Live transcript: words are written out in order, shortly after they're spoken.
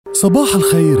صباح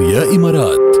الخير يا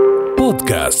إمارات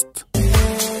بودكاست.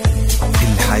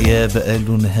 الحياة بقى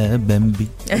لونها بمبي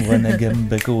وانا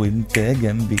جنبك وانت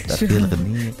جنبي. تعرفي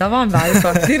الغنية؟ طبعا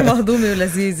بعرفها، كثير مهضومة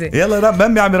ولذيذة. يلا رب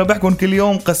بمبي عم يربحكم كل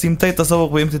يوم قسيمتي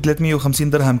تسوق بقيمة 350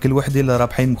 درهم كل وحدة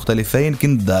لربحين مختلفين.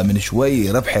 كندا من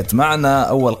شوي ربحت معنا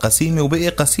أول قسيمة وبقي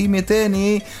قسيمة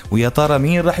تاني، ويا ترى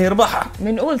مين رح يربحها؟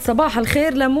 منقول صباح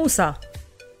الخير لموسى.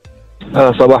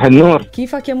 صباح النور.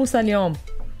 كيفك يا موسى اليوم؟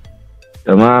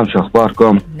 تمام، شو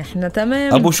اخباركم؟ نحن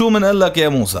تمام. أبو شو من قال لك يا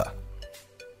موسى؟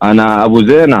 انا ابو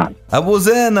زينة. أبو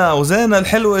زينة. وزينة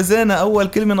الحلوة زينة، أول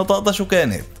كلمة نطقتها شو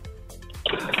كانت؟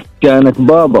 كانت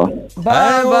بابا.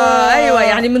 أيوة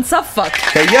يعني من صفك.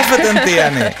 كيفت أنت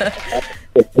يعني؟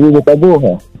 حبيبة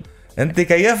ابوها. أنت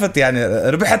كيفت يعني،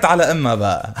 ربحت على أمها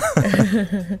بقى.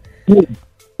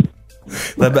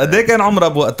 طيب قد ايه كان عمرها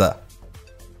بوقتها؟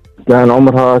 كان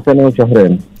عمرها سنة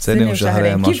وشهرين. سنة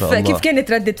وشهرين ما شاء الله. كيف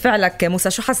كانت ردة فعلك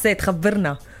موسى؟ شو حسيت؟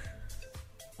 خبرنا.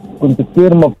 كنت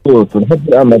كثير مبسوط ولحد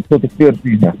الآن مبسوط كثير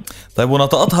فيها. طيب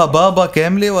ونطقتها بابا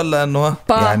كاملة ولا انه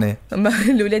يعني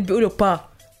الولاد بيقولوا با؟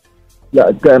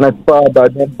 لا، كانت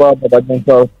بعدين بابا بعدين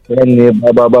صارت تغني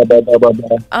بابا بابا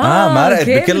بابا. مرقت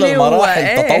بكل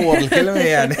المراحل تطور الكلمة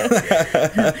يعني.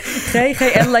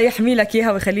 خي الله يحمي لك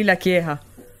اياها ويخلي لك اياها.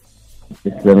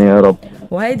 تسلمي يا رب.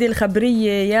 وهيدي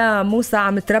الخبرية يا موسى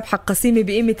عم تربحك قسيمة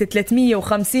بقيمة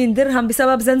 350 درهم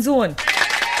بسبب زنزون.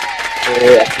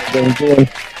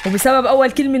 وبسبب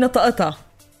أول كلمة نطقتها.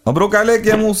 مبروك عليك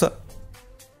يا موسى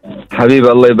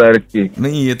حبيبي، الله يبارك فيك.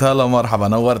 مية هلا مرحبا،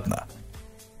 نورتنا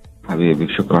حبيبي،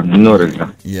 شكرا. النور لله.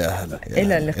 يا هلا.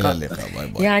 إلى اللقاء. باي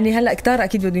باي. يعني هلا كتار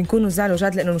أكيد بدهم يكونوا زعلوا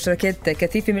جاد لأنه المشاركات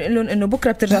كثيفة. بنقول لهم إنه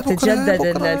بكرة بترجع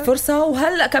تتجدد الفرصة،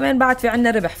 وهلا كمان بعد في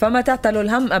عنا ربح، فما تعتلوا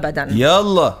الهم أبدا.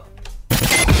 يلا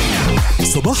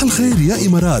صباح الخير يا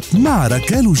إمارات مع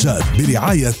ركال وجاد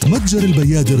برعاية متجر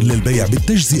البيادر للبيع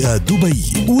بالتجزئة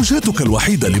دبي، وجهتك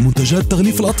الوحيدة لمنتجات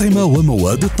تغليف الأطعمة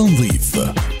ومواد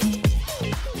التنظيف.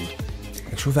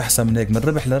 شوف أحسن من هيك، من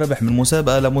ربح لربح، من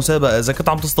مسابقة لمسابقة. إذا كنت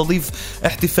عم تستضيف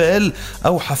احتفال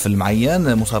أو حفل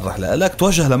معين مصرح لك،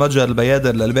 توجه لمتجر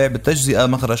البيادر للبيع بالتجزئة،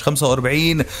 مخرج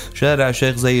 45 شارع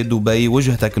الشيخ زايد دبي،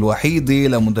 وجهتك الوحيدة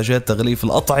لمنتجات تغليف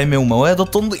الأطعمة ومواد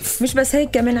التنظيف. مش بس هيك،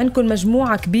 كمان عندكم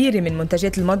مجموعة كبيرة من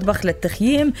منتجات المطبخ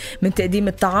للتخييم، من تقديم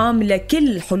الطعام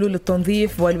لكل حلول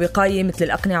التنظيف والوقاية مثل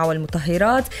الأقنعة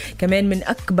والمطهرات، كمان من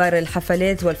أكبر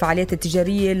الحفلات والفعاليات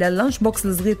التجارية لللانش بوكس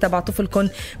الصغير تبع طفلكم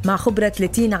مع خبرة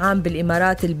 30 عام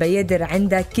بالإمارات. البيادر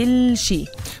عندها كل شيء.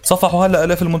 صفحوا هلا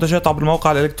آلاف المنتجات عبر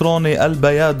الموقع الإلكتروني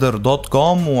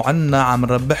البيادر.com، وعنا عم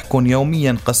نربحكم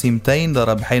يوميا قسيمتين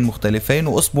لربحين مختلفين،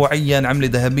 وأسبوعيا عملة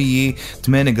ذهبية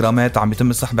 8 جرامات عم يتم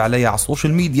السحب عليها على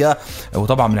السوشيال ميديا،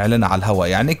 وطبعا بنعلنها على الهواء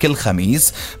يعني كل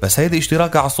خميس. بس هيدي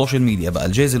اشتراكها على السوشيال ميديا. بقى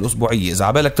الجائزة الأسبوعية إذا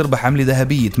عبالك تربح عملة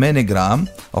ذهبية 8 جرام،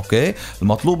 أوكي،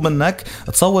 المطلوب منك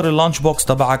تصور اللانش بوكس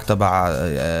تبعك، تبع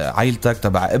عائلتك،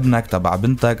 تبع ابنك، تبع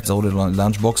بنتك. تصور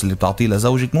اللانش بوكس اللي بتعطيه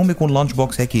لزوجك، مو بيكون لانش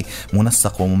بوكس هيك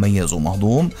منسق ومميز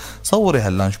ومهضوم. صوري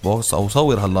هاللانش بوكس او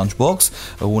صور هاللانش بوكس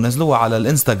ونزلوها على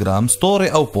الانستغرام ستوري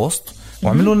او بوست،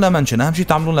 وعملوا لنا منشن. اهم شيء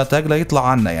تعملوا لنا تاج ليطلع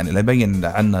عنا، يعني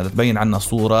تبين عنا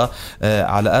الصوره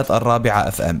على الرابعه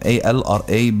اف ام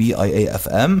ALRABIA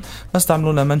FM. بس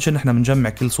تعملوا لنا منشن، احنا بنجمع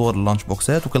كل صور اللانش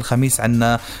بوكسات، وكل خميس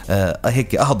عنا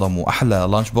هيك اهضم واحلى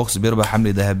لانش بوكس بيربح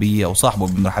عمله ذهبيه، وصاحبه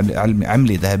بيربح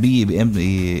عمله ذهبيه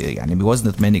يعني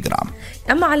بوزن 8 جرام.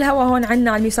 اما على الهوا هون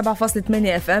عنا على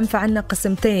 107.8 FM فعنا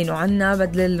قسمتين، وعنا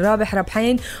بدل الرابح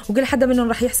ربحين، وكل حدا منهم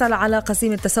رح يحصل على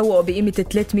قسيمه تسوق بقيمه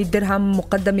 300 درهم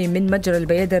مقدمه من متجر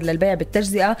البيادر للبيع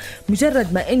بالتجزئة.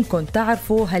 مجرد ما انكم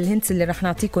تعرفوا هالهنتس اللي رح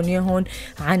نعطيكم اياهم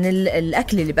عن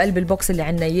الاكل اللي بقلب البوكس اللي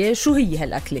عنا اياه. شو هي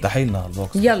هالاكله؟ تحيلنا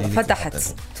البوكس. يلا فتحت،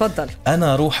 تفضل.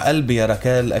 انا روح قلبي يا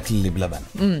ركال الاكل اللي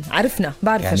بلبن. عرفنا،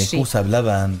 بعرف يعني هالشي. كوسه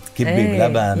بلبن، كبه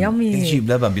بلبن، يمي. كل شيء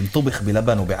بلبن، بينطبخ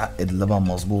بلبن وبيعقد اللبن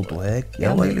مزبوط وهيك. يا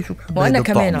ويلي شو بحب. وانا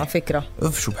كمان على فكره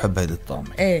شو بحب هيدي الطعمه.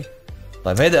 ايه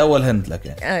طيب هيدي اول هنت لك.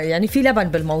 يعني في لبن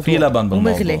بالموضوع، في لبن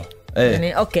بالموضوع ومغلي.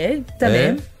 يعني اوكي تمام.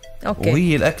 إيه؟ أوكي.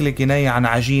 وهي الأكلة كناية عن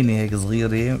عجينة هيك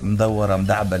صغيرة مدورة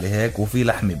مدعبلة هيك، وفي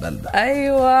لحمة بلدة.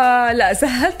 أيوة، لا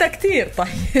سهلتها كتير. طيب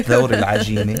دور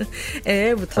العجينة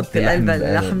إيه، بتحطي قلبها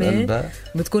اللحمة،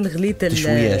 بتكون غليت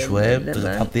تشويها شوي،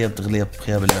 بتحطيها بتغليها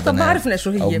بخياب اللبن. طب ما عرفنا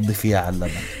شو هي، أو تضيفيها على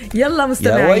اللبن. يلا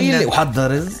مستمعين، يا ويلي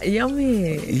وحضر رز.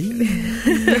 يمي.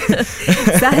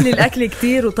 سهل الأكل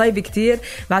كتير وطيب كتير.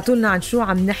 بعتولنا عن شو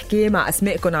عم نحكي مع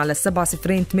أسمائكم على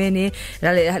 708.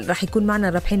 رح يكون معنا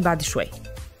الربحين بعد شوي.